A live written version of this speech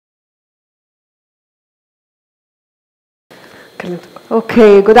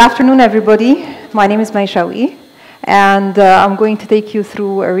Okay, good afternoon, everybody. My name is Shawky, and I'm going to take you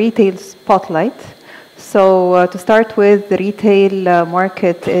through a retail spotlight. So to start with, the retail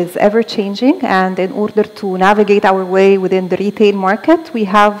market is ever-changing, and in order to navigate our way within the retail market, we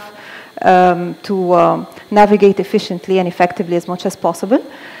have to navigate efficiently and effectively as much as possible.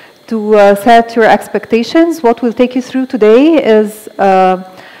 To set your expectations, what we'll take you through today is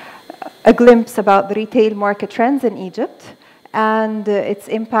a glimpse about the retail market trends in Egypt and its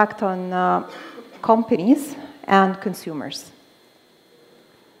impact on companies and consumers.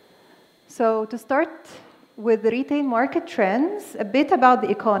 So to start with the retail market trends, a bit about the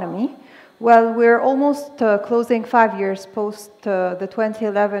economy. Well, we're almost closing 5 years post the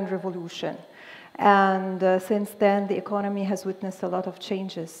 2011 revolution. And since then, the economy has witnessed a lot of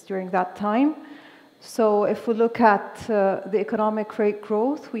changes during that time. So if we look at the economic rate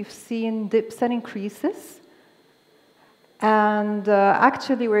growth, we've seen dips and increases. And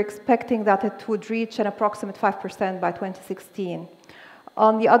actually, we're expecting that it would reach an approximate 5% by 2016.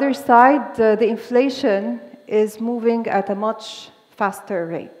 On the other side, the inflation is moving at a much faster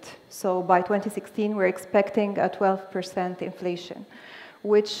rate. So by 2016, we're expecting a 12% inflation,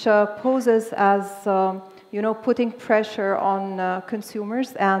 which poses as putting pressure on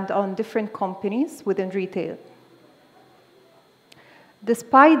consumers and on different companies within retail.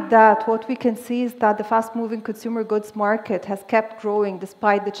 Despite that, what we can see is that the fast-moving consumer goods market has kept growing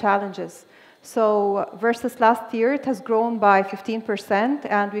despite the challenges. So versus last year, it has grown by 15%,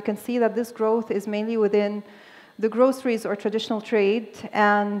 and we can see that this growth is mainly within the groceries or traditional trade,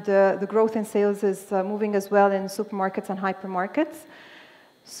 and the growth in sales is moving as well in supermarkets and hypermarkets.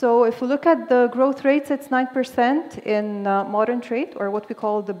 So if we look at the growth rates, it's 9% in modern trade, or what we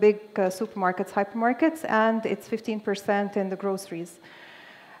call the big supermarkets, hypermarkets, and it's 15% in the groceries.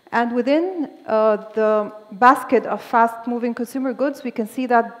 And within the basket of fast-moving consumer goods, we can see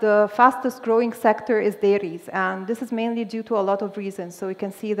that the fastest growing sector is dairies, and this is mainly due to a lot of reasons. So we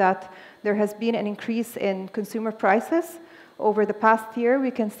can see that there has been an increase in consumer prices over the past year.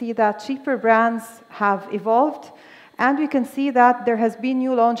 We can see that cheaper brands have evolved, and we can see that there has been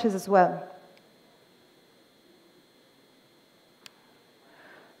new launches as well.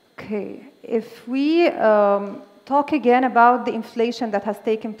 Okay, if we talk again about the inflation that has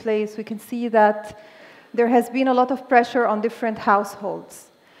taken place, we can see that there has been a lot of pressure on different households.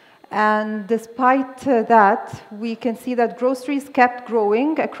 And despite that, we can see that groceries kept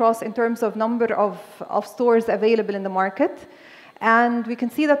growing across in terms of number of stores available in the market. And we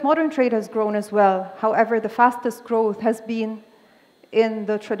can see that modern trade has grown as well. However, the fastest growth has been in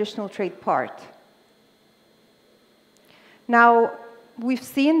the traditional trade part. Now, we've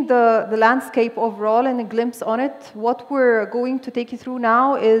seen the landscape overall and a glimpse on it. What we're going to take you through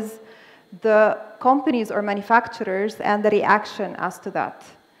now is the companies or manufacturers and the reaction as to that.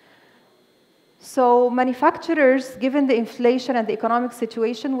 So manufacturers, given the inflation and the economic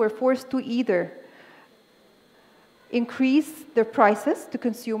situation, were forced to either increase their prices to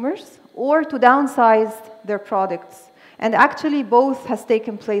consumers or to downsize their products. And actually, both has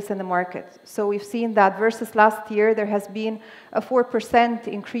taken place in the market. So we've seen that versus last year, there has been a 4%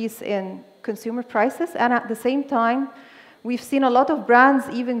 increase in consumer prices. And at the same time, we've seen a lot of brands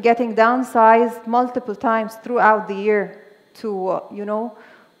even getting downsized multiple times throughout the year to,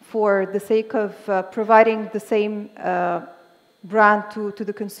 for the sake of providing the same brand to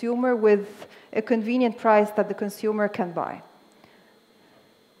the consumer with a convenient price that the consumer can buy.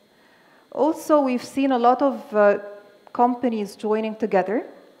 Also, we've seen a lot of companies joining together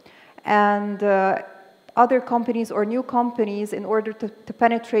and other companies or new companies in order to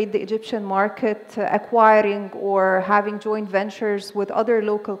penetrate the Egyptian market, acquiring or having joint ventures with other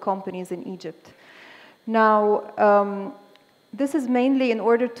local companies in Egypt. Now, this is mainly in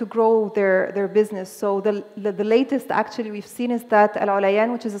order to grow their business. So the latest actually we've seen is that Al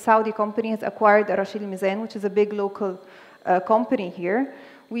Olayan, which is a Saudi company, has acquired Rashid Al Mizan, which is a big local company here.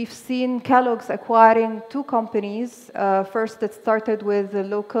 We've seen Kellogg's acquiring 2 companies. First, it started with the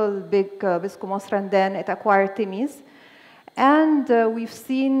local big Bisco Masra, and then it acquired Timmy's. And we've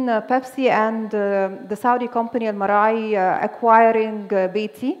seen Pepsi and the Saudi company Al Marai acquiring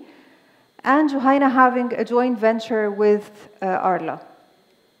Beatty, and Juhayna having a joint venture with Arla.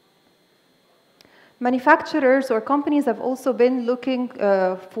 Manufacturers or companies have also been looking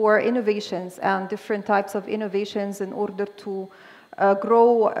for innovations and different types of innovations in order to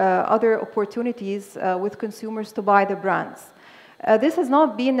grow other opportunities with consumers to buy the brands. This has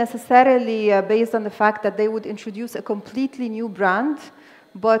not been necessarily based on the fact that they would introduce a completely new brand,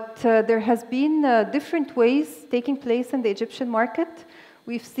 but there has been different ways taking place in the Egyptian market.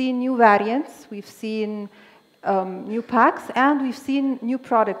 We've seen new variants. We've seen new packs, and we've seen new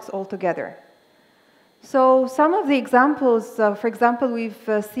products altogether. So some of the examples, for example, we've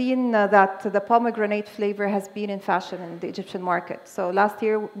seen that the pomegranate flavor has been in fashion in the Egyptian market. So last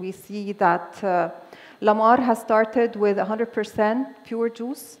year we see that Lamar has started with 100% pure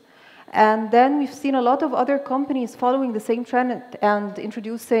juice. And then we've seen a lot of other companies following the same trend and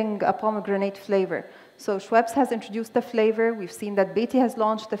introducing a pomegranate flavor. So Schweppes has introduced the flavor. We've seen that Beatty has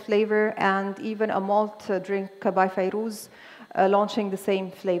launched the flavor, and even a malt drink by Fayrouz launching the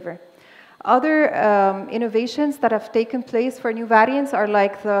same flavor. Other innovations that have taken place for new variants are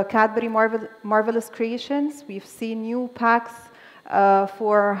like the Cadbury Marvelous Creations. We've seen new packs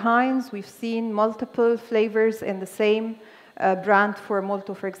for Heinz. We've seen multiple flavors in the same brand for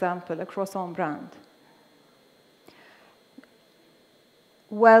Molto, for example, a croissant brand.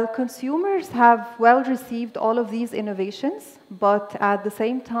 Well, consumers have well received all of these innovations, but at the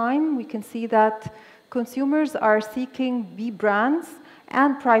same time, we can see that consumers are seeking B brands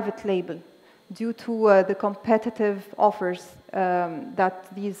and private label due to the competitive offers that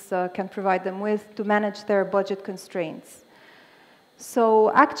these can provide them with to manage their budget constraints.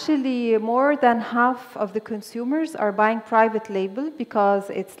 So actually, more than half of the consumers are buying private label because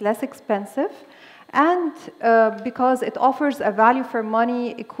it's less expensive and because it offers a value for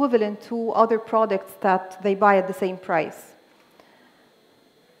money equivalent to other products that they buy at the same price.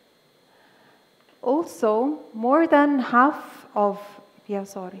 Also, more than half of,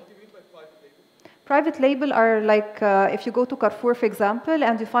 Private label are like if you go to Carrefour, for example,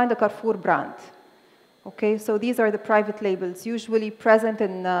 and you find a Carrefour brand. Okay, so these are the private labels, usually present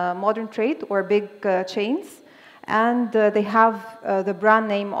in modern trade or big chains, and they have the brand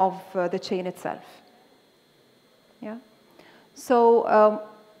name of the chain itself. Yeah. So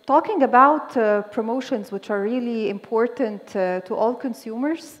talking about promotions, which are really important to all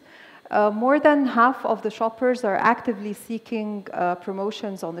consumers, more than half of the shoppers are actively seeking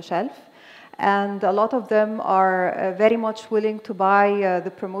promotions on the shelf. And a lot of them are very much willing to buy the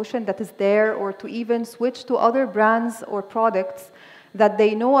promotion that is there, or to even switch to other brands or products that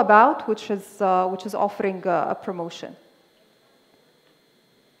they know about, which is offering a promotion.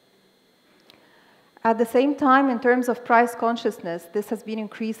 At the same time, in terms of price consciousness, this has been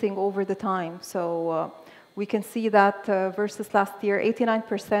increasing over the time. So we can see that versus last year,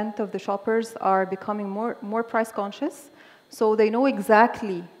 89% of the shoppers are becoming more price conscious. So they know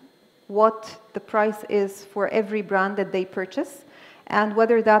exactly what the price is for every brand that they purchase, and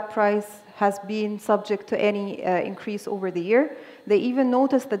whether that price has been subject to any increase over the year. They even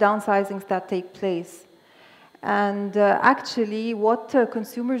notice the downsizings that take place. And actually, what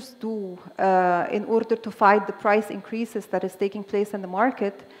consumers do in order to fight the price increases that is taking place in the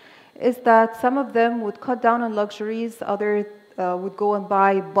market is that some of them would cut down on luxuries, others would go and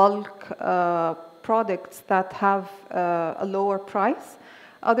buy bulk products that have a lower price.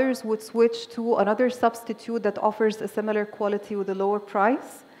 Others would switch to another substitute that offers a similar quality with a lower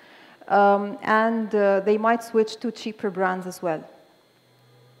price. And they might switch to cheaper brands as well.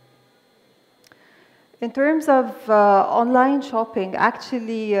 In terms of online shopping,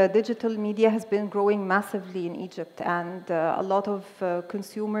 actually digital media has been growing massively in Egypt, and a lot of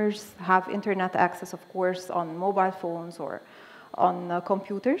consumers have internet access, of course, on mobile phones or on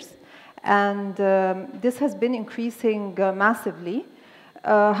computers. And this has been increasing massively.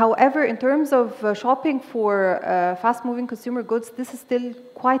 However, in terms of shopping for fast-moving consumer goods, this is still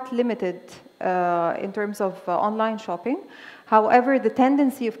quite limited in terms of online shopping. However, the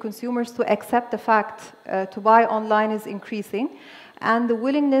tendency of consumers to accept the fact to buy online is increasing, and the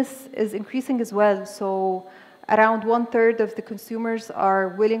willingness is increasing as well. So around 1/3 of the consumers are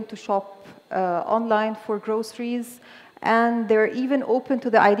willing to shop online for groceries, and they're even open to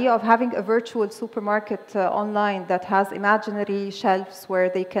the idea of having a virtual supermarket online that has imaginary shelves where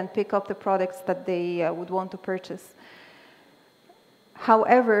they can pick up the products that they would want to purchase.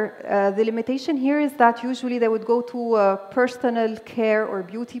 However, the limitation here is that usually they would go to personal care or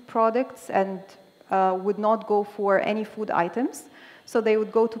beauty products and would not go for any food items. So they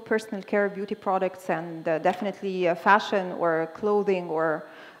would go to personal care, beauty products, and definitely fashion or clothing or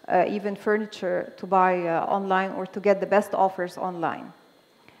even furniture to buy online or to get the best offers online.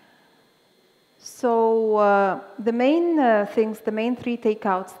 So the main things, the main three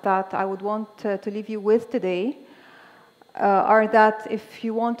takeouts that I would want to leave you with today are that if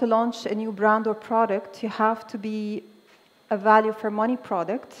you want to launch a new brand or product, you have to be a value for money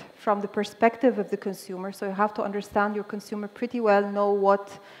product from the perspective of the consumer. So you have to understand your consumer pretty well, know what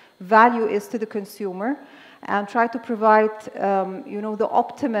value is to the consumer, and try to provide the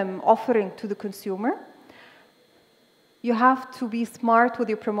optimum offering to the consumer. You have to be smart with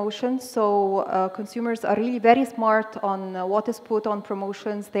your promotions. So consumers are really very smart on what is put on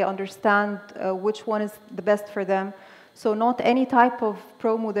promotions. They understand which one is the best for them. So not any type of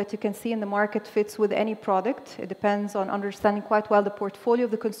promo that you can see in the market fits with any product. It depends on understanding quite well the portfolio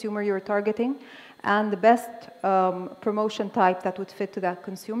of the consumer you're targeting and the best promotion type that would fit to that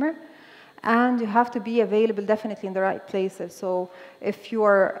consumer. And you have to be available definitely in the right places. So if you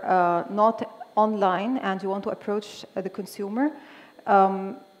are not online and you want to approach the consumer,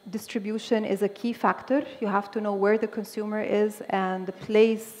 distribution is a key factor. You have to know where the consumer is and the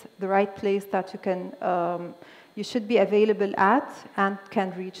place, the right place that you can you should be available at and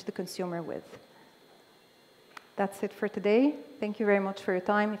can reach the consumer with. That's it for today. Thank you very much for your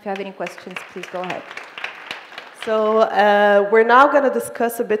time. If you have any questions, please go ahead. So we're now going to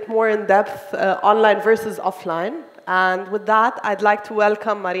discuss a bit more in depth online versus offline. And with that, I'd like to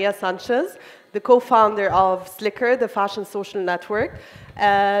welcome Maria Sanchez, the co-founder of Slicker, the fashion social network.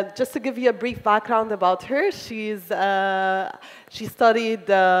 Just to give you a brief background about her, she studied,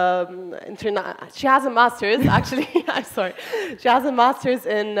 she has a master's, actually, I'm sorry. She has a master's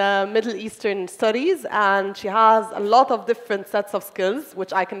in Middle Eastern studies, and she has a lot of different sets of skills,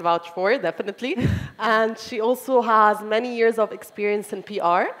 which I can vouch for, definitely. And she also has many years of experience in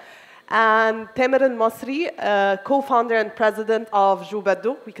PR. And Tamer al-Masri, co-founder and president of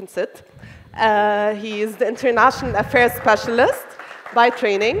Jubaddu, we can sit. He is the international affairs specialist by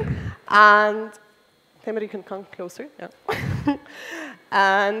training, and Tamer, you can come closer. Yeah.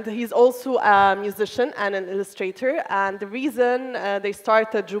 And he's also a musician and an illustrator. And the reason they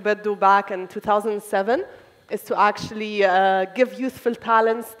started Jubaddu back in 2007 is to actually give youthful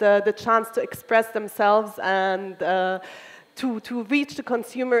talents the chance to express themselves and to reach the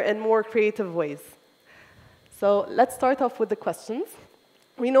consumer in more creative ways. So let's start off with the questions.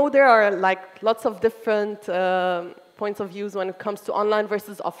 We know there are like lots of different points of views when it comes to online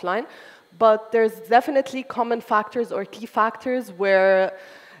versus offline, but there's definitely common factors or key factors where,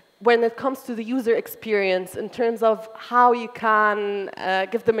 when it comes to the user experience, in terms of how you can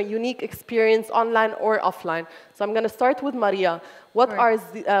give them a unique experience online or offline. So I'm going to start with Maria. What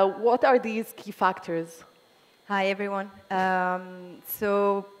are these key factors? Hi, everyone.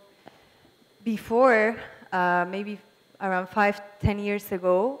 So before, maybe around 5-10 years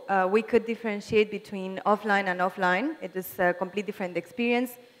ago, we could differentiate between offline and offline. It is a completely different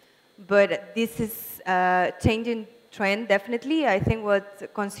experience, but this is a changing trend, definitely. I think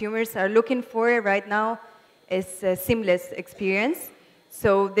what consumers are looking for right now is a seamless experience.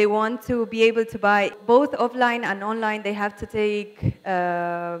 So they want to be able to buy both offline and online. They have to take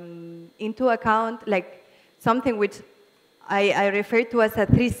into account like something which I refer to as a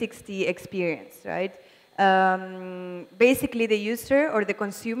 360 experience, right? Basically, the user or the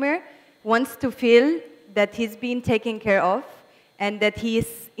consumer wants to feel that he's being taken care of and that he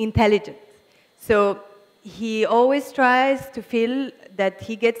is intelligent. So he always tries to feel that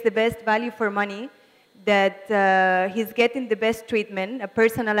he gets the best value for money, that he's getting the best treatment, a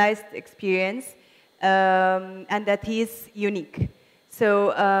personalized experience, and that he is unique.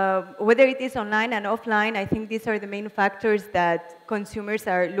 So whether it is online and offline, I think these are the main factors that consumers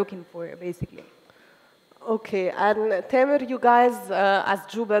are looking for, basically. Okay, and Tamer, you guys, as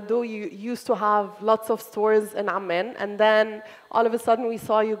Jubaddu, you used to have lots of stores in Amman, and then all of a sudden we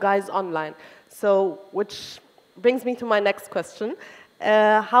saw you guys online. So, which brings me to my next question.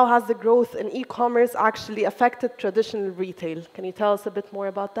 How has the growth in e-commerce actually affected traditional retail? Can you tell us a bit more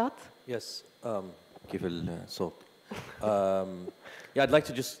about that? Yes, كيف الصوت. Yeah, I'd like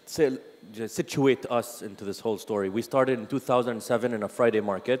to just situate us into this whole story. We started in 2007 in a Friday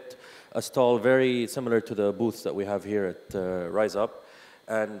market, a stall very similar to the booths that we have here at RiseUp.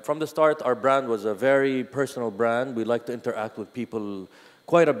 And from the start, our brand was a very personal brand. We like to interact with people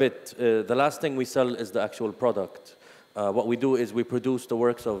quite a bit. The last thing we sell is the actual product. What we do is we produce the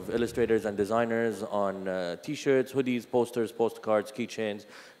works of illustrators and designers on T-shirts, hoodies, posters, postcards, keychains,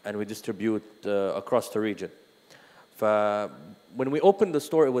 and we distribute across the region. When we opened the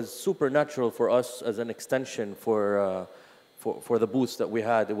store, it was super natural for us as an extension for the booths that we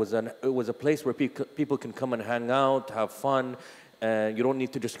had. It was a place where people can come and hang out, have fun, and you don't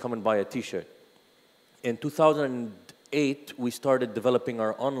need to just come and buy a T-shirt. In 2008, we started developing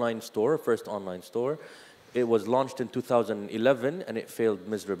our online store, first online store. It was launched in 2011, and it failed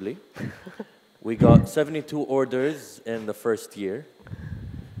miserably. We got 72 orders in the first year.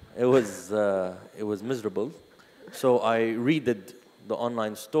 It was miserable. So I redid the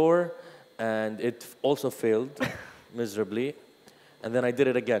online store, and it also failed miserably. And then I did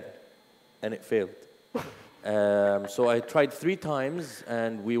it again, and it failed. So I tried 3 times,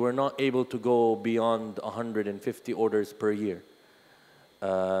 and we were not able to go beyond 150 orders per year.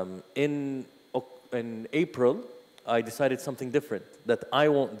 In April, I decided something different, that I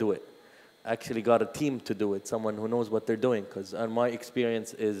won't do it. I actually got a team to do it, someone who knows what they're doing, because my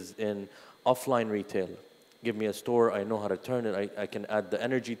experience is in offline retail. Give me a store, I know how to turn it, I can add the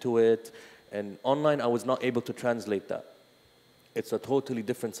energy to it. And online, I was not able to translate that. It's a totally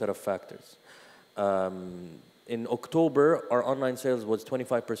different set of factors. In October, our online sales was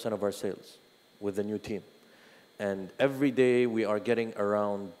 25% of our sales with the new team. And every day we are getting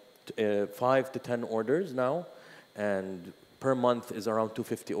around 5 to 10 orders now, and per month is around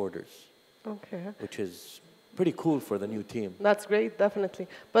 250 orders. Okay. Which is pretty cool for the new team. That's great, definitely.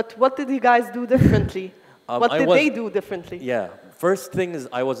 But what did you guys do differently? What did they do differently? Yeah, first thing is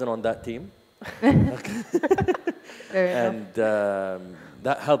I wasn't on that team. And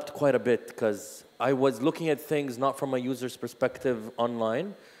that helped quite a bit, because I was looking at things not from a user's perspective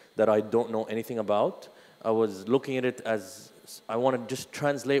online that I don't know anything about. I was looking at it as I want to just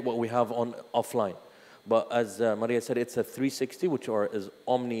translate what we have on offline. But as Maria said, it's a 360, which is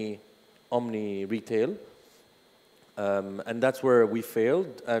omni retail. And that's where we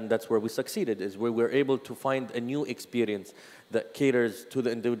failed, and that's where we succeeded, is where we're able to find a new experience that caters to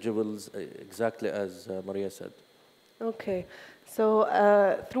the individuals, exactly as Maria said. Okay. So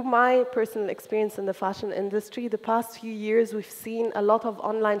through my personal experience in the fashion industry, the past few years, we've seen a lot of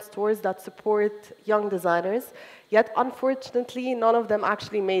online stores that support young designers, yet unfortunately, none of them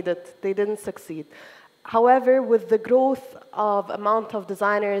actually made it. They didn't succeed. However, with the growth of amount of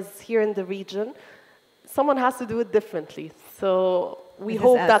designers here in the region, someone has to do it differently. So we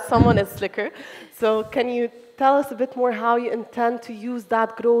hope that someone is Slicker. So can you tell us a bit more how you intend to use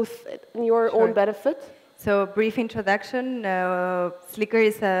that growth in your own benefit? So brief introduction, Slicker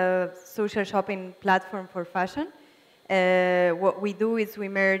is a social shopping platform for fashion. What we do is we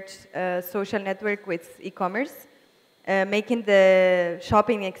merge social network with e-commerce, making the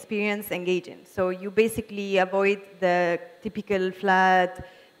shopping experience engaging. So you basically avoid the typical flat,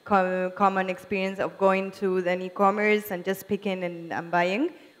 common experience of going to an e-commerce and just picking and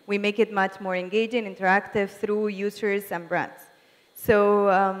buying. We make it much more engaging, interactive through users and brands. So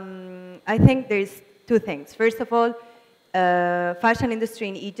I think there's 2 things. First of all, fashion industry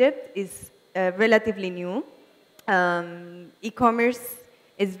in Egypt is relatively new. E-commerce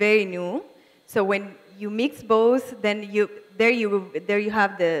is very new. So when you mix both, then there you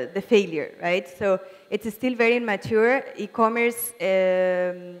have the failure, right? So it's still very immature. E-commerce,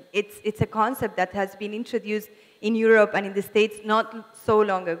 it's a concept that has been introduced in Europe and in the States not so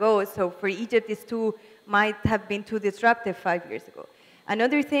long ago. So for Egypt, this might have been too disruptive 5 years ago.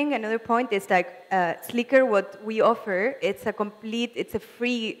 Another point is like Slicker, what we offer, it's a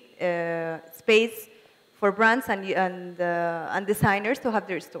free space for brands and designers to have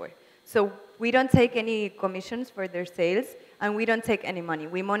their store. So we don't take any commissions for their sales, and we don't take any money.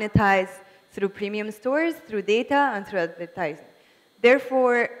 We monetize through premium stores, through data, and through advertising.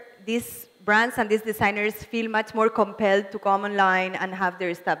 Therefore, these brands and these designers feel much more compelled to come online and have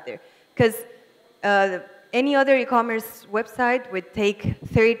their stuff there. Because any other e-commerce website would take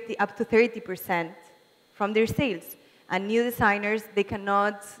up to 30% from their sales. And new designers, they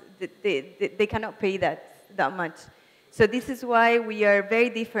cannot pay that much. So this is why we are very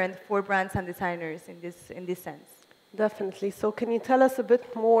different for brands and designers in this sense. Definitely. So can you tell us a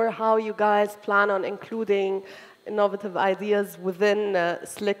bit more how you guys plan on including innovative ideas within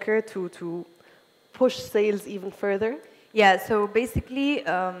Slicker to push sales even further? Yeah, so basically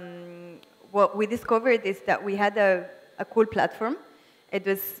what we discovered is that we had a cool platform. It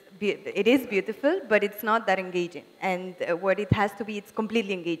is beautiful, but it's not that engaging. And what it has to be, it's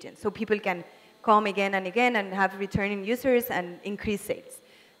completely engaging. So people can come again and again and have returning users and increase sales.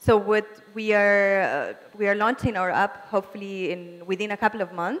 So what we are launching our app hopefully within a couple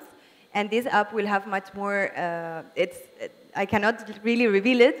of months, and this app will have much more. I cannot really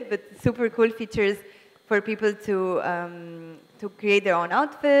reveal it, but super cool features for people to create their own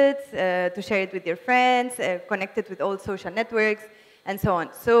outfits, to share it with their friends, connect it with all social networks, and so on.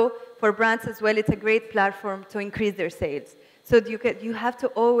 So for brands as well, it's a great platform to increase their sales. So you have to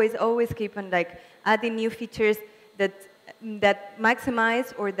always keep on adding new features that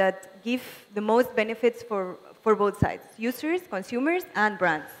maximize or that give the most benefits for both sides, users, consumers, and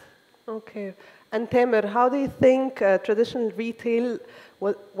brands. Okay. And Tamer, how do you think traditional retail,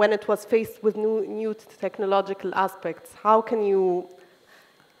 when it was faced with new technological aspects, how can you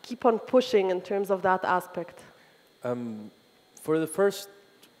keep on pushing in terms of that aspect? For the first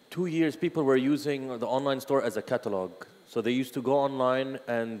 2 years, people were using the online store as a catalog. So they used to go online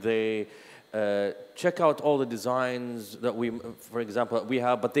and they check out all the designs that we, for example, we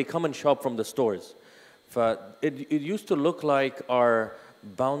have, but they come and shop from the stores. It used to look like our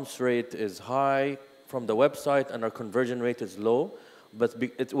bounce rate is high from the website and our conversion rate is low, but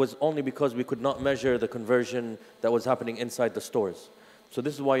it was only because we could not measure the conversion that was happening inside the stores. So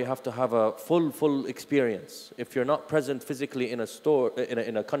this is why you have to have a full experience. If you're not present physically in a store,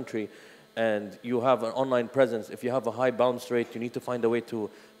 in a country, and you have an online presence, if you have a high bounce rate, you need to find a way to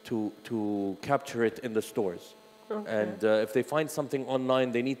capture it in the stores. Okay. And if they find something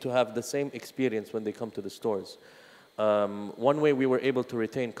online, they need to have the same experience when they come to the stores. One way we were able to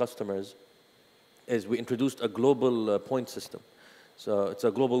retain customers is we introduced a global point system. So it's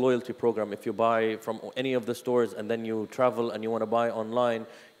a global loyalty program. If you buy from any of the stores and then you travel and you want to buy online,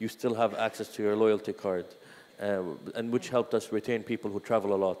 you still have access to your loyalty card, and which helped us retain people who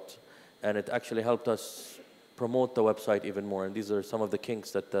travel a lot. And it actually helped us promote the website even more. And these are some of the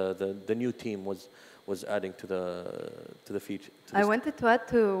kinks that the new team was adding to the feature. I wanted to add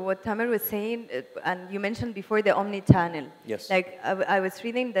to what Tamer was saying, and you mentioned before the omni-channel. Yes. Like I was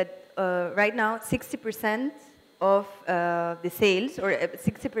reading that right now 60% of the sales, or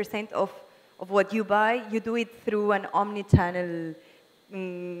 60% of what you buy, you do it through an omni-channel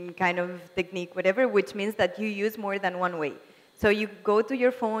kind of technique, whatever, which means that you use more than one way. So you go to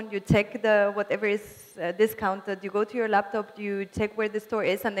your phone, you check whatever is discounted, you go to your laptop, you check where the store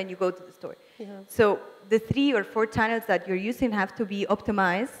is, and then you go to the store. Yeah. So the 3 or 4 channels that you're using have to be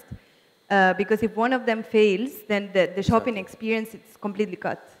optimized, because if one of them fails, then the shopping experience is completely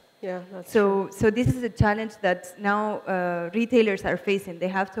cut. Yeah, that's true. So this is a challenge that now retailers are facing. They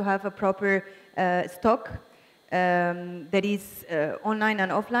have to have a proper stock that is online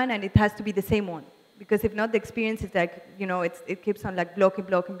and offline, and it has to be the same one. Because if not, the experience is like, you know, it keeps on like blocking.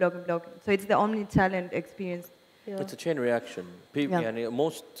 So it's the omni-channel experience. Yeah. It's a chain reaction.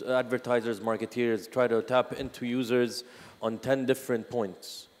 Most advertisers, marketeers try to tap into users on 10 different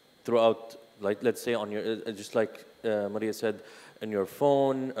points throughout, like, let's say on your, just like Maria said, on your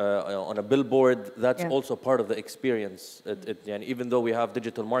phone, on a billboard. That's also part of the experience. And even though we have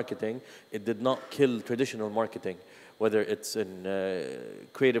digital marketing, it did not kill traditional marketing. Whether it's in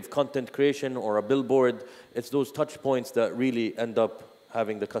creative content creation or a billboard, it's those touch points that really end up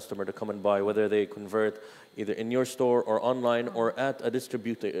having the customer to come and buy, whether they convert either in your store or online or at a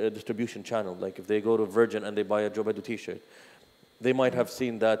distribution channel. Like if they go to Virgin and they buy a Jobedu t-shirt, they might have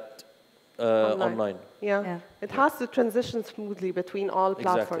seen that online. Yeah. It has to transition smoothly between all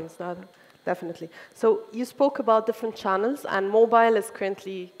platforms. Exactly. Definitely. So you spoke about different channels, and mobile is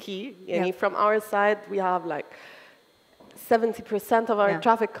currently key. From our side, we have like 70% of our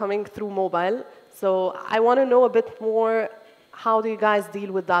traffic coming through mobile. So I want to know a bit more, how do you guys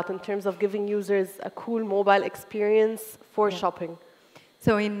deal with that in terms of giving users a cool mobile experience for shopping?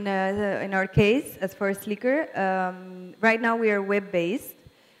 So in our case, as for Slicker, right now we are web-based.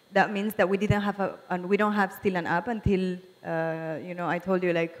 That means that we didn't have and we don't have still an app until, I told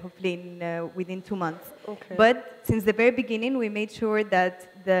you, like hopefully within 2 months. Okay. But since the very beginning, we made sure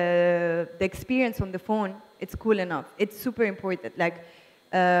that the experience on the phone, it's cool enough. It's super important. Like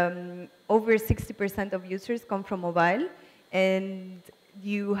over 60% of users come from mobile, and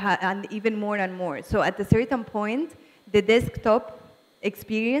and even more and more. So at a certain point, the desktop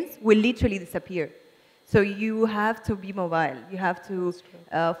experience will literally disappear. So you have to be mobile. You have to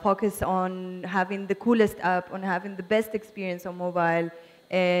focus on having the coolest app, on having the best experience on mobile.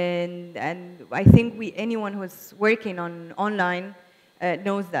 And I think anyone who's working on online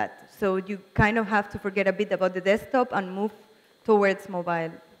knows that. So you kind of have to forget a bit about the desktop and move towards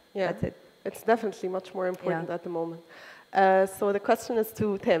mobile. Yeah. That's it. It's definitely much more important at the moment. So the question is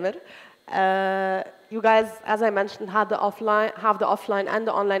to Tamer. You guys, as I mentioned, have the offline and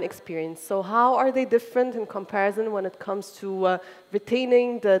the online experience. So how are they different in comparison when it comes to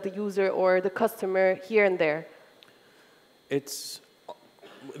retaining the user or the customer here and there? It's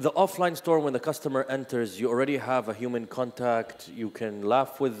the offline store. When the customer enters, you already have a human contact. You can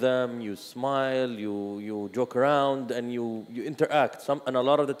laugh with them, you smile, you joke around, and you interact. And a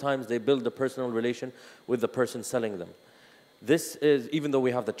lot of the times they build a personal relation with the person selling them. This is, even though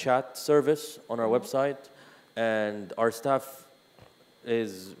we have the chat service on our website, and our staff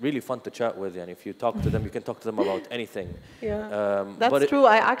is really fun to chat with, and if you talk to them, you can talk to them about anything. Yeah, that's true.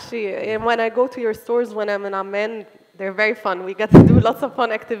 I actually, when I go to your stores when I'm in Amman, they're very fun. We get to do lots of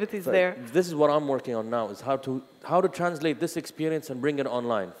fun activities there. This is what I'm working on now, is how to translate this experience and bring it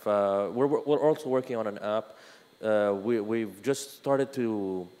online. We're also working on an app. We've just started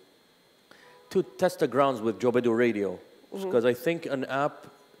to test the grounds with Jobedu Radio. Because I think an app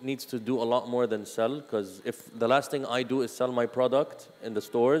needs to do a lot more than sell, because if the last thing I do is sell my product in the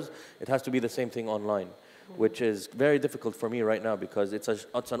stores, it has to be the same thing online, which is very difficult for me right now because it's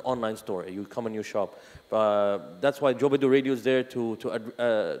an online store. You come and you shop. That's why Jobedu Radio is there to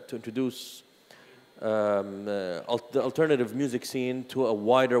introduce the alternative music scene to a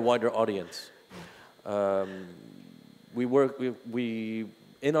wider audience.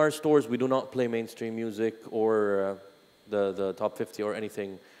 In our stores, we do not play mainstream music or the top 50 or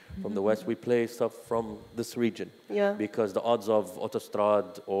anything from the West. We play stuff from this region. Yeah. Because the odds of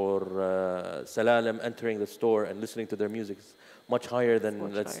Autostrad or Salalem entering the store and listening to their music is much higher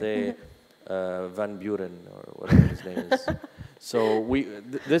than, let's say, Van Buren or whatever his name is. So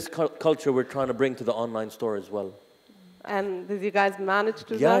this culture we're trying to bring to the online store as well. And did you guys manage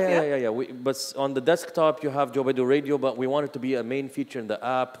to do that? Yeah. But on the desktop, you have Jobedu Radio, but we want it to be a main feature in the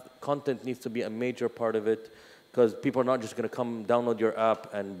app. Content needs to be a major part of it, because people are not just going to come download your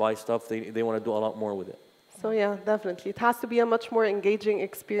app and buy stuff. They want to do a lot more with it. So yeah, definitely. It has to be a much more engaging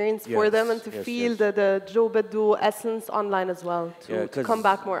experience for them and to feel the Jobedu essence online as well, to come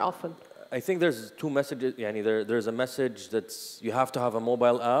back more often. I think there's two messages. There's a message that's you have to have a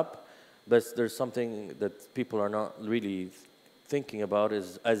mobile app, but there's something that people are not really thinking about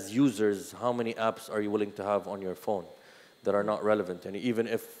is, as users, how many apps are you willing to have on your phone that are not relevant? And even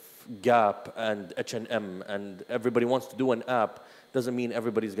if Gap and H&M and everybody wants to do an app, doesn't mean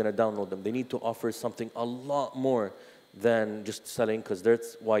everybody's going to download them. They need to offer something a lot more than just selling, because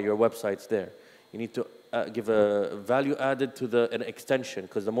that's why your website's there. You need to give a value added to an extension,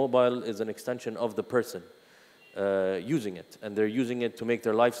 because the mobile is an extension of the person using it, and they're using it to make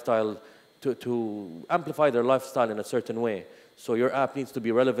their lifestyle, to amplify their lifestyle in a certain way. So your app needs to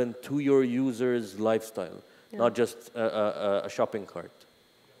be relevant to your user's lifestyle, not just a shopping cart.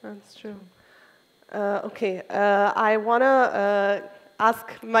 That's true. Okay, I want to ask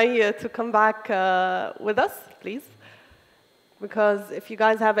Mai to come back with us, please. Because if you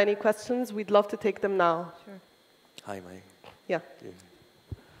guys have any questions, we'd love to take them now. Sure. Hi, Mai. Yeah.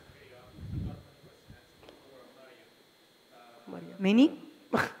 Many?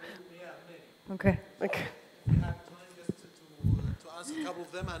 Okay. Okay. I have time just to answer a couple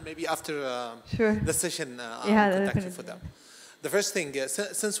of them, and maybe after the session, I'll contact you for them. The first thing,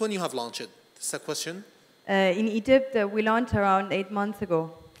 since when you have launched it? This is a question. In Egypt, we launched around 8 months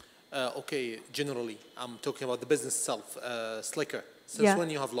ago. Okay, generally, I'm talking about the business itself, Slicker. Since when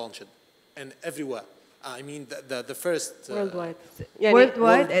you have launched it? And everywhere. I mean, the first... worldwide.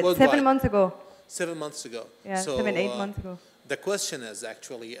 Worldwide, 7 months ago. 7 months ago. Yeah, so, 7, 8 months ago. The question is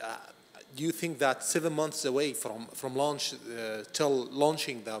actually, do you think that 7 months away from launch till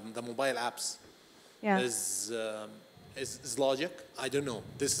launching the mobile apps is logic? I don't know.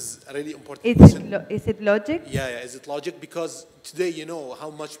 This is a really important question. Is it logic? Yeah, is it logic? Because today you know how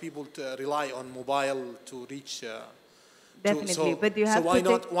much people rely on mobile to reach. Definitely, but you have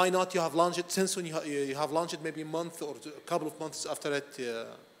to. Why not? You have launched it since when you have launched it, maybe a month or a couple of months after it.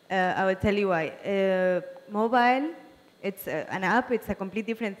 I will tell you why. Mobile, it's an app. It's a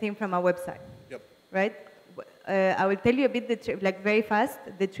completely different thing from a website. Yep. Right. I will tell you a bit the trip, like very fast.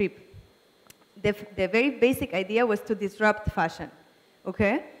 The trip. The very basic idea was to disrupt fashion,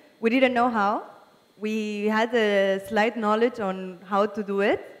 okay? We didn't know how. We had a slight knowledge on how to do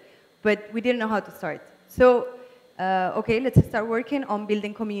it, but we didn't know how to start. So, okay, let's start working on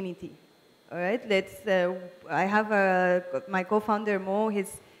building community, all right? I have my co-founder, Mo.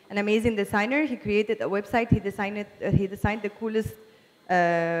 He's an amazing designer. He created a website. He designed the coolest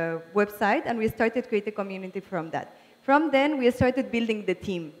website, and we started creating a community from that. From then, we started building the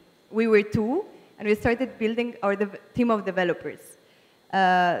team. We were 2, and we started building our team of developers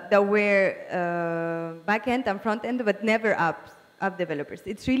that were back-end and front-end, but never app developers.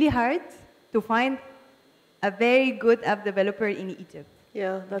 It's really hard to find a very good app developer in Egypt.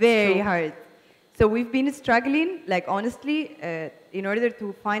 Yeah, that's very true. hard. So we've been struggling, like honestly, in order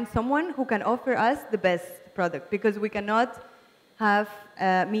to find someone who can offer us the best product, because we cannot have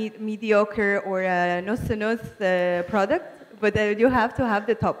a mediocre or a no-so-no product, but you have to have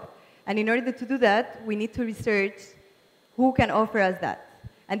the top. And in order to do that, we need to research who can offer us that.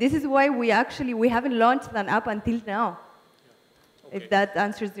 And this is why we haven't launched an app until now. Okay. If that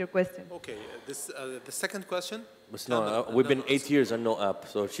answers your question. Okay, the second question? We've been 8 years and no app,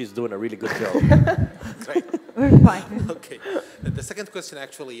 so she's doing a really good job. Great. We're fine. Okay. The second question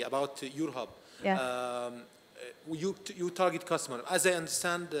actually about your hub. Yeah. You target customer. As I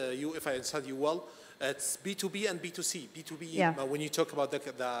understand you, if I understand you well, it's B2B and B2C. B2B, when you talk about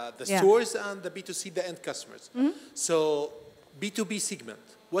the stores, and the B2C, the end customers. So B2B segment,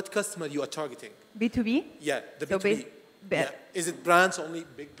 what customer you are targeting? B2B? Yeah, the B2B. Is it brands only,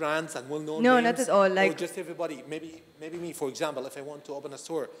 big brands and well-known No, names? not at all. Like, or just everybody? Maybe me, for example, if I want to open a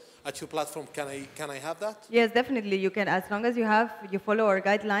store at your platform, can I have that? Yes, definitely. You can, as long as you follow our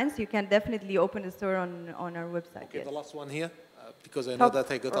guidelines, you can definitely open a store on our website. Okay, yes. the last one here, because I know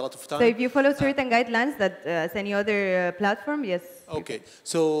that I got a lot of time. So if you follow certain guidelines that as any other platform, yes. Okay.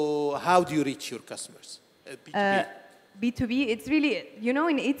 So how do you reach your customers? B2B? B2B, it's really, you know,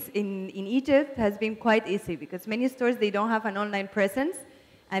 in Egypt has been quite easy because many stores, they don't have an online presence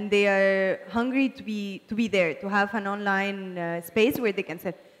and they are hungry to be there, to have an online space where they can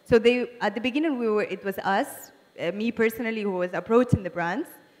sell. So at the beginning, it was us, me personally, who was approaching the brands.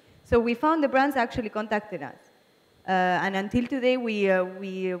 So we found the brands actually contacted us. And until today, we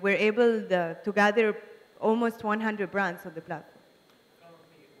were able to gather almost 100 brands on the platform.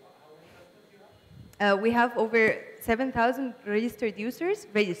 We have over 7,000 registered users,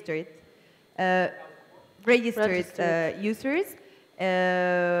 users,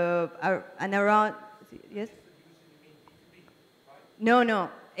 and around, yes? No,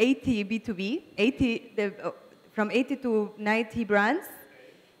 80 B2B, from 80 to 90 brands,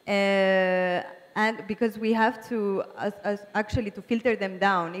 and because we have to actually to filter them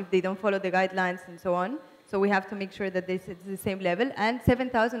down if they don't follow the guidelines and so on. So we have to make sure that it's the same level, and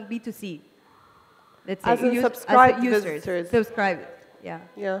 7,000 B2C. Let's say, as in subscribed users, visitors. Subscribed, yeah.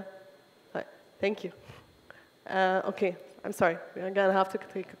 Yeah. Right. Thank you. Okay, I'm sorry. I'm going to have to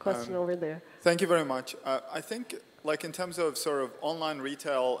take a question over there. Thank you very much. I think, like in terms of sort of online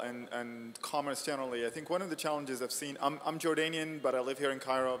retail and commerce generally, I think one of the challenges I've seen, I'm Jordanian, but I live here in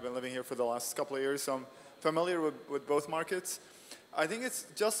Cairo. I've been living here for the last couple of years, so I'm familiar with both markets. I think it's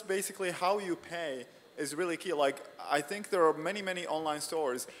just basically how you pay is really key. Like, I think there are many online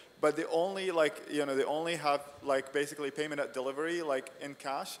stores, but they only they only have like basically payment at delivery, like in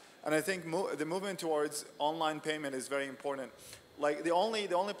cash. And I think the movement towards online payment is very important. Like the only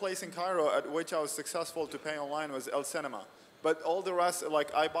place in Cairo at which I was successful to pay online was El Cinema. But all the rest,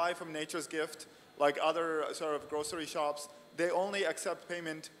 like I buy from Nature's Gift, like other sort of grocery shops, they only accept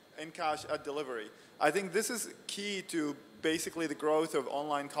payment in cash at delivery. I think this is key to basically the growth of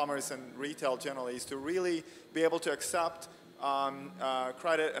online commerce and retail generally, is to really be able to accept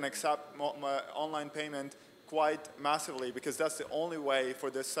credit and accept online payment quite massively, because that's the only way for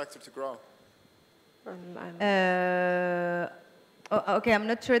this sector to grow. Okay, I'm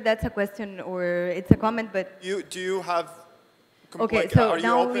not sure that's a question or it's a comment, but... Do you have... Okay, like, so are you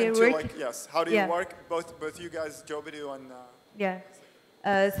now open we're to working... like, yes, how do you work, both you guys, Jobidu and... Yeah.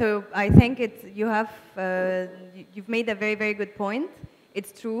 So I think you've made a very good point.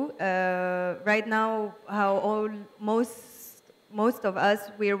 It's true. Right now, most of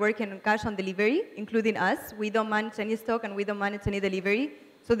us, we are working on cash on delivery, including us. We don't manage any stock and we don't manage any delivery.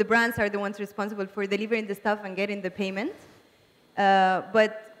 So the brands are the ones responsible for delivering the stuff and getting the payment.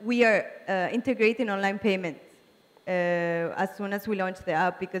 But we are integrating online payment as soon as we launch the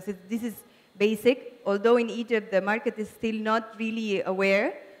app, because this is basic. Although in Egypt the market is still not really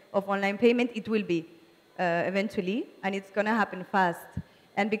aware of online payment, it will be eventually, and it's going to happen fast.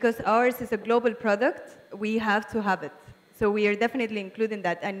 And because ours is a global product, we have to have it. So we are definitely including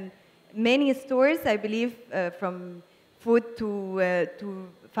that. And many stores, I believe, from food to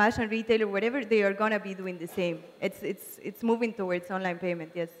fashion retail or whatever, they are going to be doing the same. It's moving towards online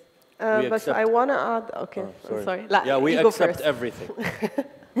payment, yes. But I want to add, okay, I'm sorry. Yeah, we accept everything.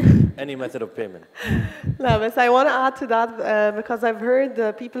 Any method of payment. No, but I want to add to that because I've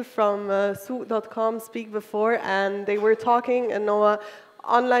heard people from Souk.com speak before, and they were talking,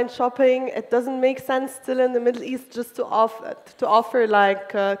 online shopping, it doesn't make sense still in the Middle East just to offer like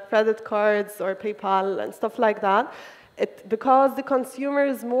credit cards or PayPal and stuff like that. Because the consumer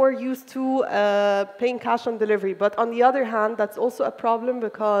is more used to paying cash on delivery. But on the other hand, that's also a problem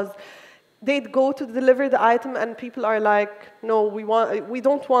because they'd go to deliver the item and people are like, no, we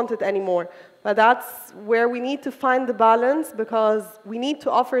don't want it anymore. But that's where we need to find the balance, because we need to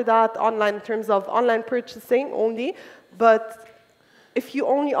offer that online in terms of online purchasing only. But if you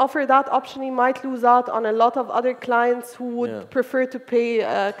only offer that option, you might lose out on a lot of other clients who would prefer to pay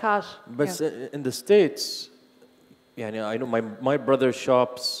cash. But in the States, I know my brother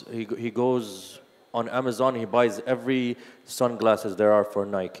shops, he goes on Amazon, he buys every sunglasses there are for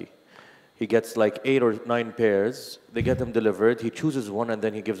Nike. He gets like 8 or 9 pairs, they get them delivered, he chooses one and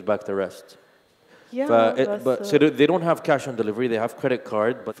then he gives back the rest. Yeah, so they don't have cash on delivery, they have credit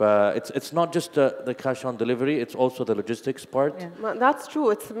card, but it's not just the cash on delivery, it's also the logistics part. Yeah. That's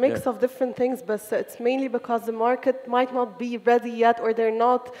true, it's a mix of different things, but it's mainly because the market might not be ready yet, or they're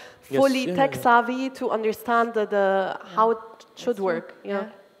not fully tech savvy to understand how it should work.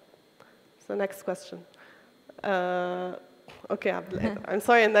 Yeah. So next question. Okay, I'm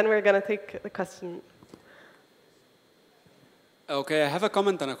sorry, and then we're going to take the question. Okay, I have a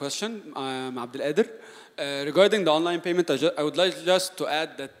comment and a question. I'm Abdel regarding the online payment, I would like just to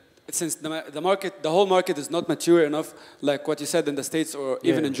add that since the whole market is not mature enough, like what you said in the States or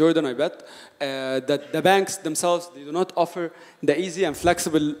even in Jordan, I bet, that the banks themselves, they do not offer the easy and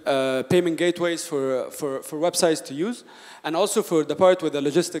flexible payment gateways for websites to use. And also for the part with the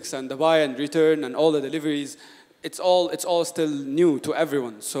logistics and the buy and return and all the deliveries, it's all still new to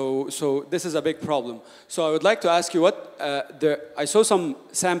everyone. So this is a big problem. So I would like to ask you I saw some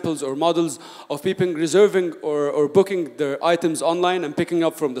samples or models of people reserving or booking their items online and picking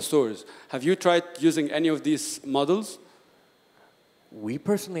up from the stores. Have you tried using any of these models? We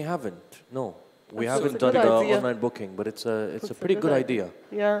personally haven't, no. We haven't done the online booking, but it's a pretty good idea.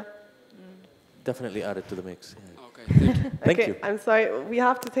 Yeah. Definitely add it to the mix. Yeah. Okay, thank you. Thank you. I'm sorry, we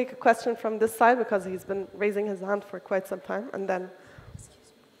have to take a question from this side because he's been raising his hand for quite some time, and then...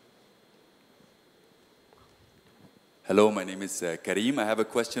 Hello, my name is Karim. I have a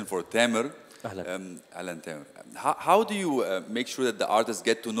question for Tamer. Alan Tamer. How do you make sure that the artists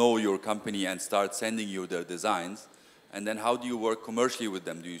get to know your company and start sending you their designs? And then how do you work commercially with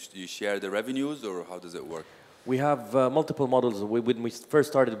them? Do you share the revenues, or how does it work? We have multiple models. When we first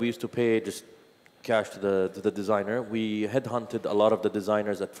started, we used to pay just cash to the designer. We headhunted a lot of the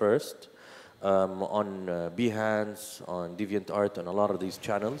designers at first on Behance, on DeviantArt, and a lot of these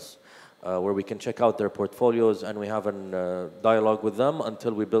channels where we can check out their portfolios, and we have a dialogue with them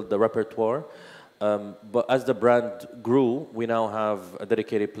until we build the repertoire. But as the brand grew, we now have a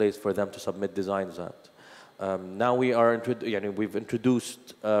dedicated place for them to submit designs at. Now we've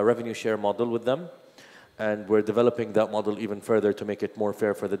introduced a revenue share model with them, and we're developing that model even further to make it more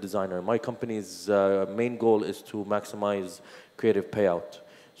fair for the designer. My company's main goal is to maximize creative payout.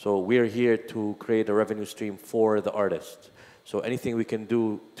 So we're here to create a revenue stream for the artist. So anything we can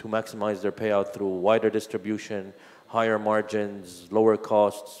do to maximize their payout through wider distribution, higher margins, lower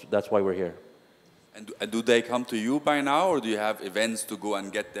costs, that's why we're here. And do they come to you by now, or do you have events to go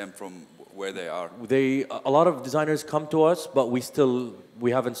and get them from where they are? A lot of designers come to us, but we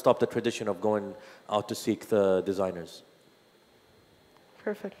haven't stopped the tradition of going out to seek the designers.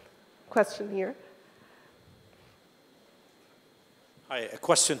 Perfect. Question here. Hi, a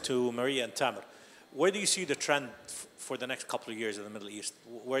question to Maria and Tamer. Where do you see the trend for the next couple of years in the Middle East?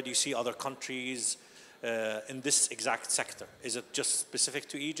 Where do you see other countries in this exact sector? Is it just specific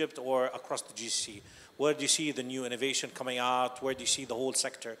to Egypt or across the GCC? Where do you see the new innovation coming out? Where do you see the whole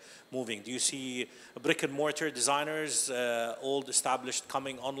sector moving? Do you see brick and mortar designers, old established,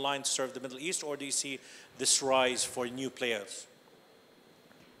 coming online to serve the Middle East, or do you see this rise for new players?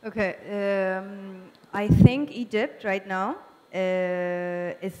 Okay, I think Egypt right now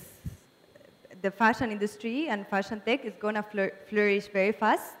is the fashion industry and fashion tech is going to flourish very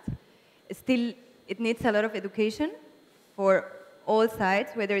fast. Still, it needs a lot of education for all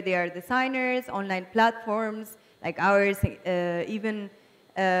sides, whether they are designers, online platforms like ours,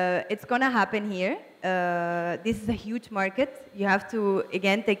 it's going to happen here. This is a huge market. You have to,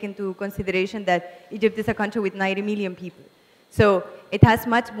 again, take into consideration that Egypt is a country with 90 million people. So it has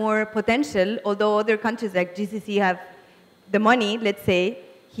much more potential, although other countries like GCC have the money, let's say.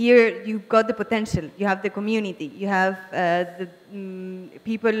 Here, you've got the potential. You have the community. You have the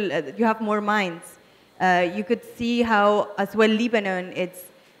people. You have more minds. You could see how, as well, Lebanon.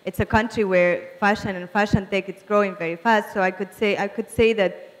 It's a country where fashion and fashion tech is growing very fast. So I could say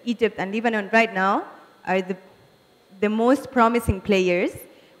that Egypt and Lebanon right now are the most promising players,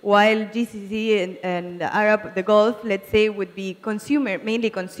 while GCC and Arab, the Gulf, let's say, would be mainly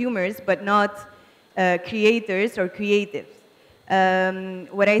consumers, but not creators or creatives.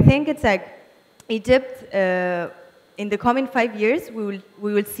 What I think it's like Egypt, in the coming 5 years, we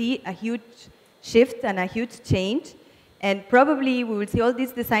will see a huge shift and a huge change. And probably we will see all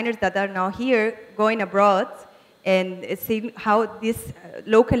these designers that are now here going abroad and seeing how this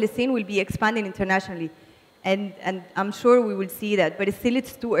local scene will be expanding internationally. And I'm sure we will see that, but still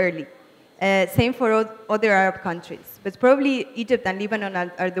it's too early. Same for other Arab countries. But probably Egypt and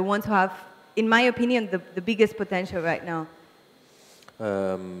Lebanon are the ones who have, in my opinion, the biggest potential right now.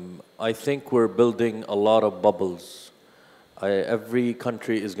 I think we're building a lot of bubbles. Every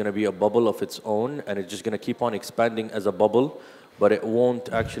country is going to be a bubble of its own, and it's just going to keep on expanding as a bubble, but it won't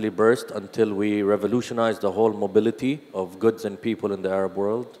actually burst until we revolutionize the whole mobility of goods and people in the Arab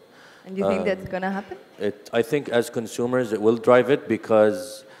world. And do you think that's going to happen? I think as consumers, it will drive it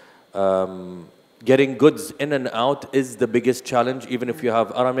because getting goods in and out is the biggest challenge. Even if you have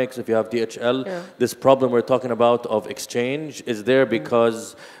Aramex, if you have DHL, this problem we're talking about of exchange is there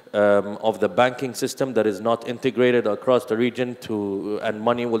because of the banking system that is not integrated across the region and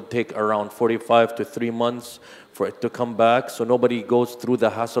money will take around 45 to 3 months for it to come back. So nobody goes through the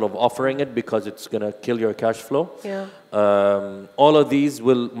hassle of offering it because it's going to kill your cash flow. All of these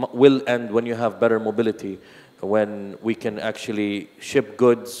will end when you have better mobility, when we can actually ship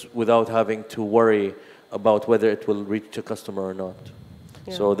goods without having to worry about whether it will reach a customer or not.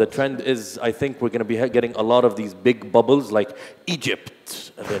 So the trend is, I think we're going to be getting a lot of these big bubbles like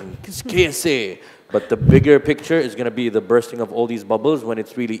Egypt and then KSA. But the bigger picture is going to be the bursting of all these bubbles when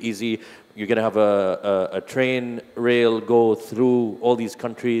it's really easy. You're going to have a train rail go through all these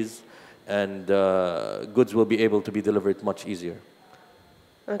countries and goods will be able to be delivered much easier.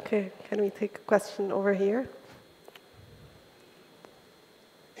 Okay, can we take a question over here?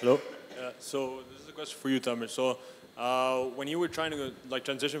 Hello. So this is a question for you, Tamer. So when you were trying to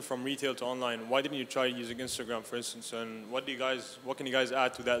transition from retail to online, why didn't you try using Instagram, for instance? And what can you guys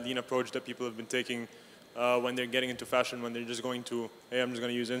add to that lean approach that people have been taking when they're getting into fashion? When they're just going to, hey, I'm just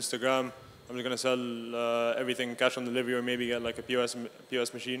going to use Instagram. I'm just going to sell everything cash on delivery, or maybe get like a POS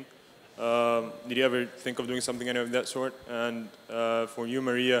machine. Did you ever think of doing something of that sort? And for you,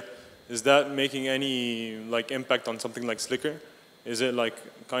 Maria, is that making any impact on something like Slicker? Is it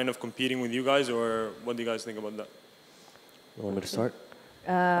kind of competing with you guys, or what do you guys think about that? You want me to start?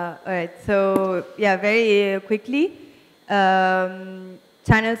 All right. So yeah, very quickly,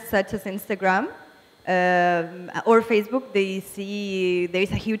 channels such as Instagram or Facebook, they see there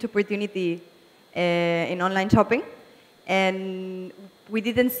is a huge opportunity in online shopping, and we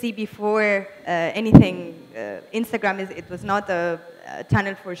didn't see before anything. Instagram it was not a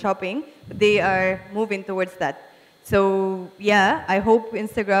channel for shopping, but they are moving towards that. So yeah, I hope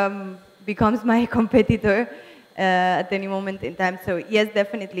Instagram becomes my competitor at any moment in time. So yes,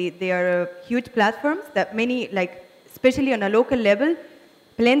 definitely, they are huge platforms that many, especially on a local level,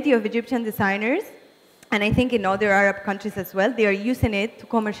 plenty of Egyptian designers, and I think in other Arab countries as well, they are using it to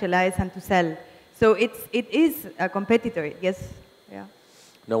commercialize and to sell. So it is a competitor, yes. Yeah.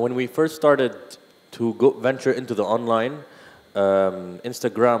 Now, when we first started to venture into the online,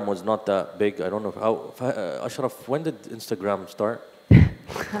 Instagram was not that big. I don't know how. Ashraf, when did Instagram start?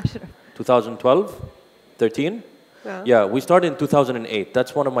 2012, 13. Yeah, we started in 2008.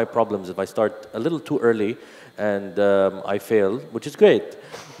 That's one of my problems. If I start a little too early, and I fail, which is great,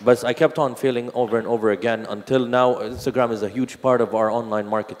 but I kept on failing over and over again until now. Instagram is a huge part of our online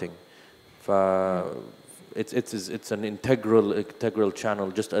marketing. It's an integral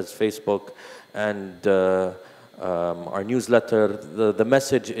channel, just as Facebook and. Our newsletter, the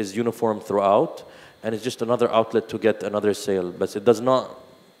message is uniform throughout, and it's just another outlet to get another sale, but it does not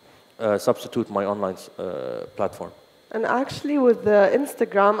substitute my online platform. And actually with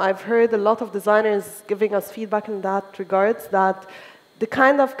Instagram, I've heard a lot of designers giving us feedback in that regards, that the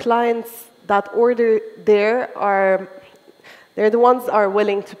kind of clients that order there they're the ones that are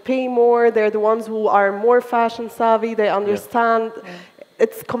willing to pay more, they're the ones who are more fashion savvy, they understand. Yeah.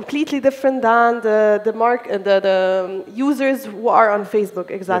 It's completely different than the users who are on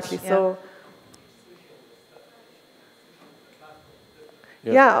Facebook, exactly. Yes. So,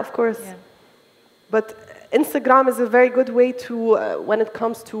 yeah, of course. Yeah. But Instagram is a very good way to, when it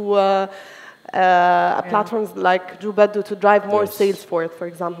comes to platforms like Jubaddu, to drive more sales for it, for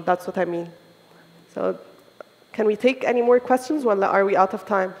example. That's what I mean. So, can we take any more questions, or are we out of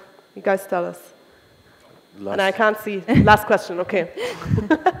time? You guys tell us. And I can't see. Last question, okay.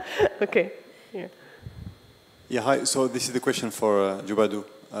 Okay. Yeah. Yeah, hi. So this is the question for Jubaddu.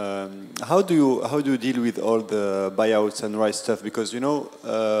 How do you deal with all the buyouts and Rise stuff? Because,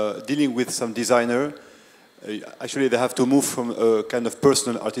 dealing with some designer, actually they have to move from a kind of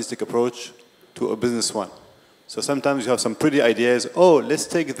personal artistic approach to a business one. So sometimes you have some pretty ideas. Oh, let's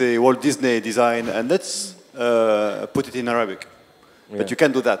take the Walt Disney design and let's put it in Arabic. Yeah. But you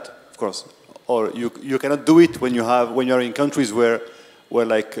can't do that, of course. Or you cannot do it when you are in countries where you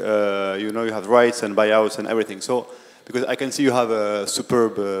have rights and buyouts and everything. So because I can see you have a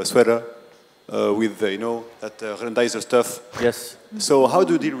superb sweater with that grandizer stuff. Yes. So how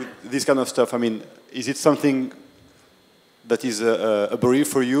do you deal with this kind of stuff? I mean, is it something that is a barrier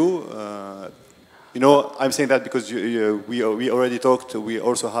for you? I'm saying that because we already talked. We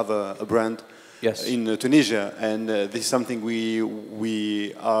also have a brand. Yes. In Tunisia, and this is something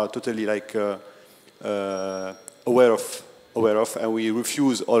we are totally aware of, and we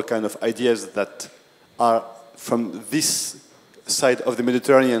refuse all kind of ideas that are from this side of the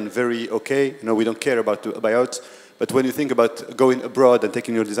Mediterranean very okay. We don't care about the buyouts, but when you think about going abroad and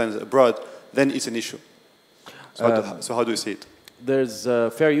taking your designs abroad, then it's an issue. So how do you see it? There's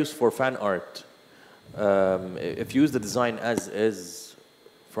fair use for fan art. If you use the design as is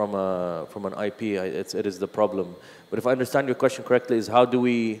from an IP, it is the problem. But if I understand your question correctly, is how do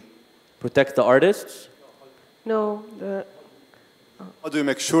we protect the artists? No. How do you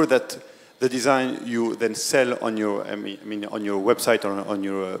make sure that the design you then sell on your, on your website or on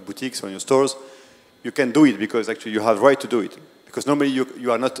your boutiques or on your stores, you can do it because actually you have the right to do it. Because normally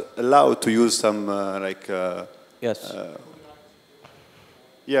you are not allowed to use some yes.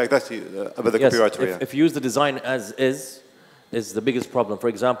 Yeah, exactly. About the copyright. If you use the design as is the biggest problem. For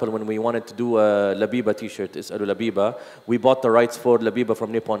example, when we wanted to do a Labiba T-shirt, Is'alu Labiba, we bought the rights for Labiba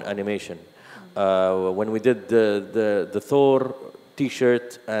from Nippon Animation. When we did the Thor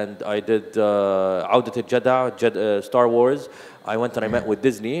T-shirt and I did Audat al-Jada, Star Wars, I went and I met with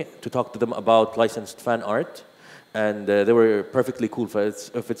Disney to talk to them about licensed fan art, and they were perfectly cool.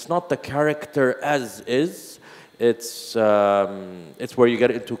 If it's not the character as is, it's where you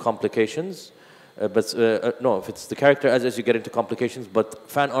get into complications. No, if it's the character as is, you get into complications. But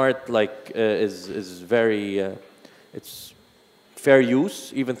fan art, like, is very, it's fair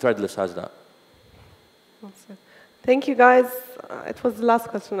use. Even Threadless has that. Thank you, guys. It was the last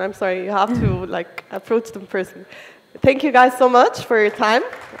question. I'm sorry. You have to like approach them personally. Thank you, guys, so much for your time,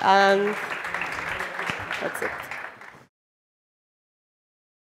 and that's it.